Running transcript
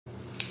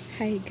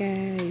Hi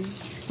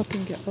guys,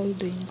 hoping you're all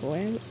doing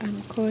well. I'm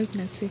called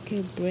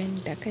Naseke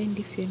Brenda.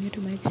 Kindly, if you're new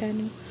to my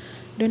channel,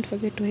 don't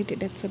forget to hit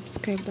that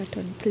subscribe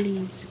button,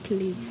 please.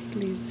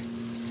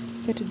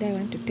 So today I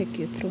want to take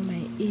you through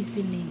my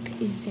evening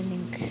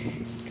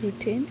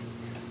routine.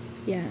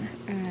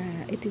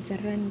 It is a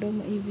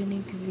random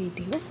evening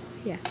video.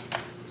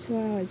 So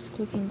I was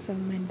cooking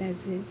some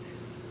mandazis.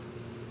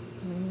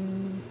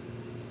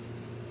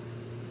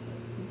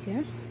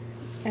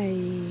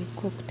 I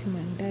cooked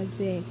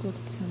mandazi, I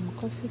cooked some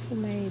coffee for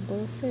my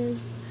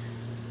bosses,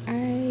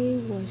 I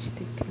washed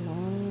the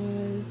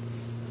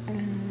clothes,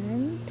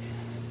 and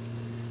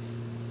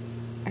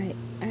I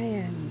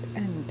ironed,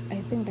 and I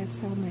think that's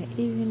how my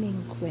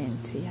evening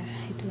went.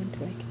 It went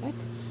like that.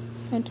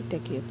 So I want to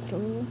take you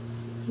through.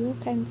 You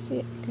can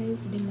see,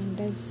 guys, the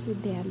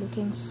mandazi, they are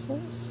looking so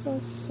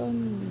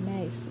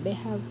nice. They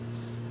have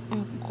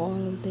a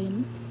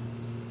golden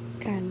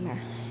color.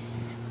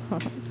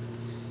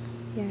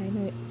 I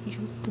know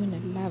you're gonna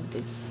love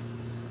this.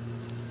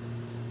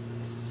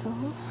 So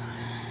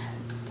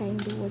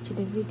kindly watch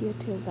the video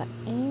till the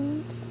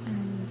end,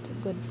 and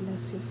God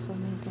bless you for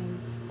me,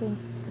 guys.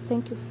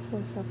 Thank you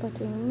for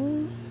supporting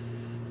me.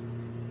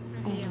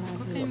 I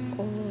love you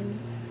all.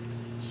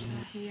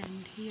 Here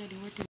and here, the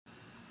water.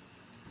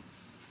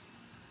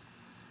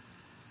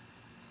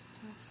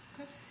 That's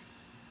coffee.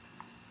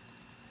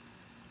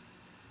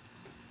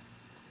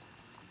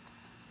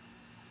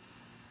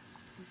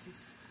 This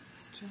is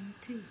strong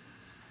tea.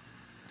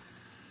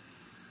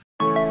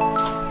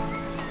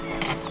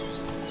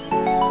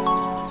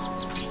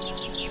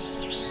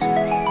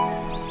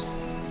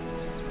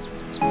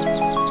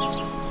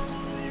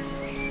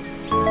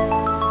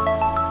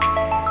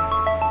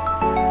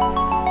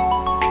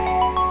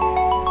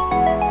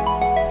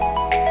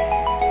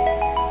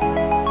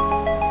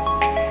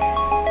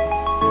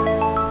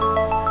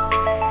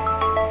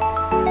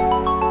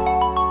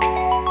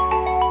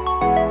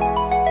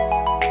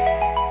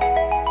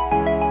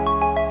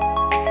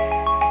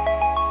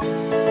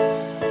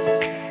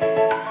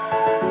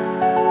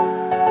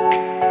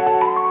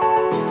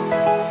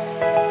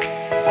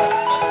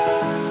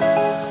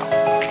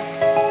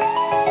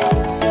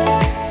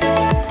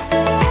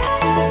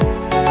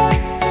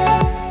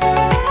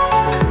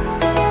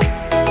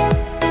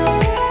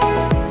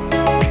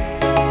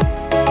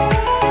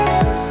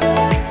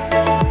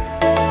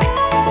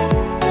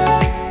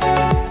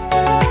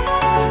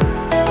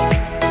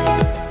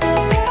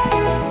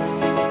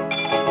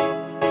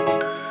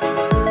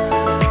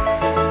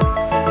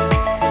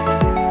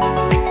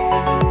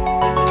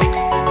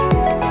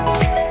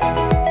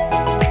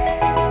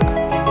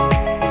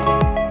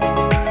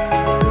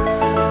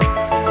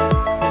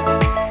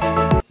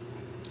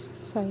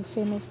 So I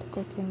finished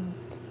cooking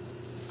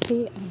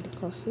tea and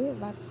coffee.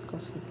 That's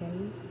coffee, guys.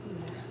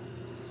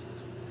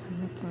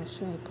 I'm making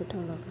sure I put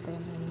all of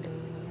them in the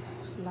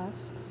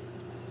flasks.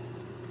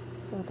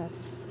 So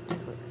that's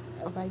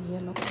over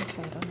yellow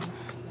coffee, I don't know.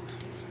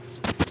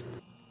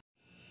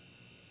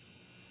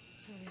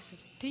 So this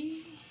is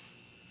tea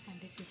and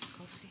this is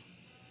coffee.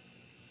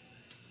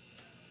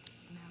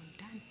 It's now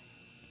done.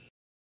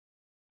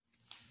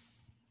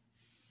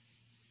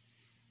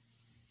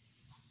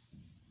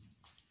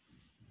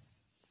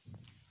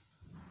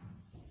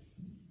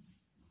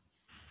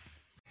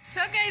 So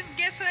guys,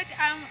 guess what?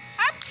 I'm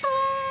up.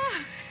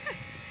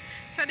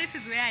 So this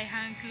is where I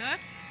hang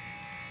clothes.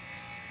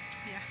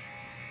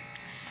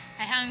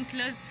 I hang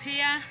clothes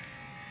here.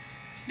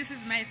 This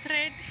is my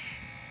thread.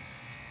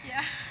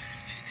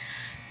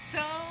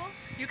 So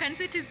you can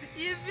see it is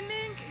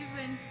evening.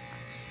 Even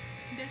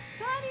the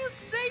sun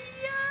is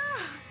there.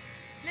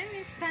 Let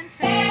me stand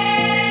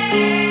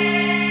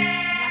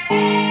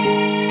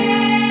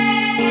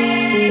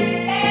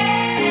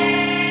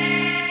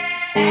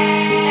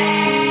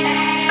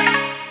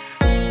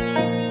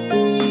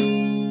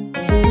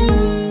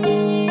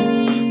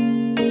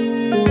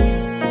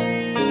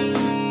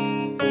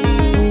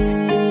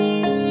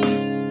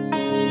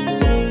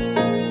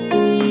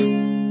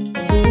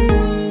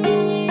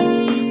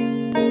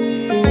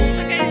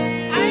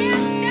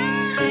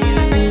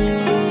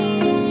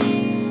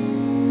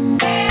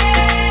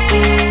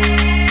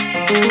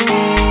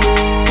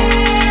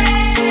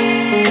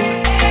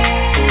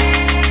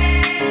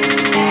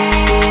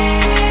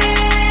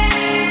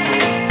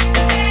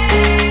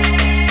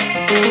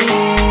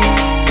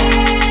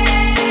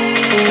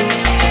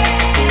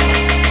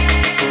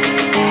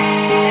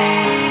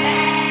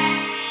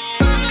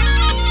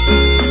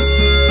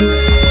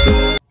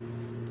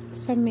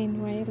So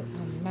meanwhile,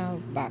 I'm now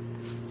back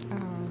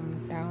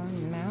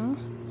down now,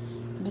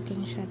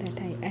 making sure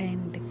that I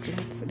iron the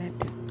clothes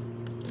that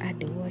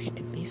I'd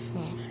washed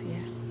before.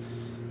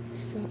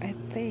 So I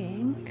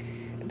think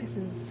this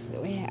is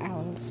where I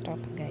will stop,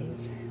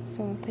 guys.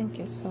 So thank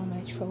you so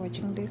much for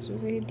watching this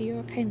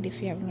video. Kindly,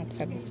 if you have not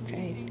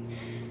subscribed,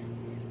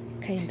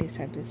 kindly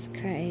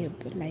subscribe,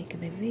 like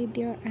the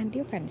video, and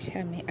you can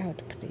share me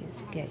out,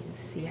 please,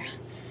 guys.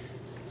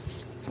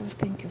 So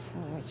thank you for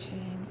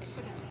watching.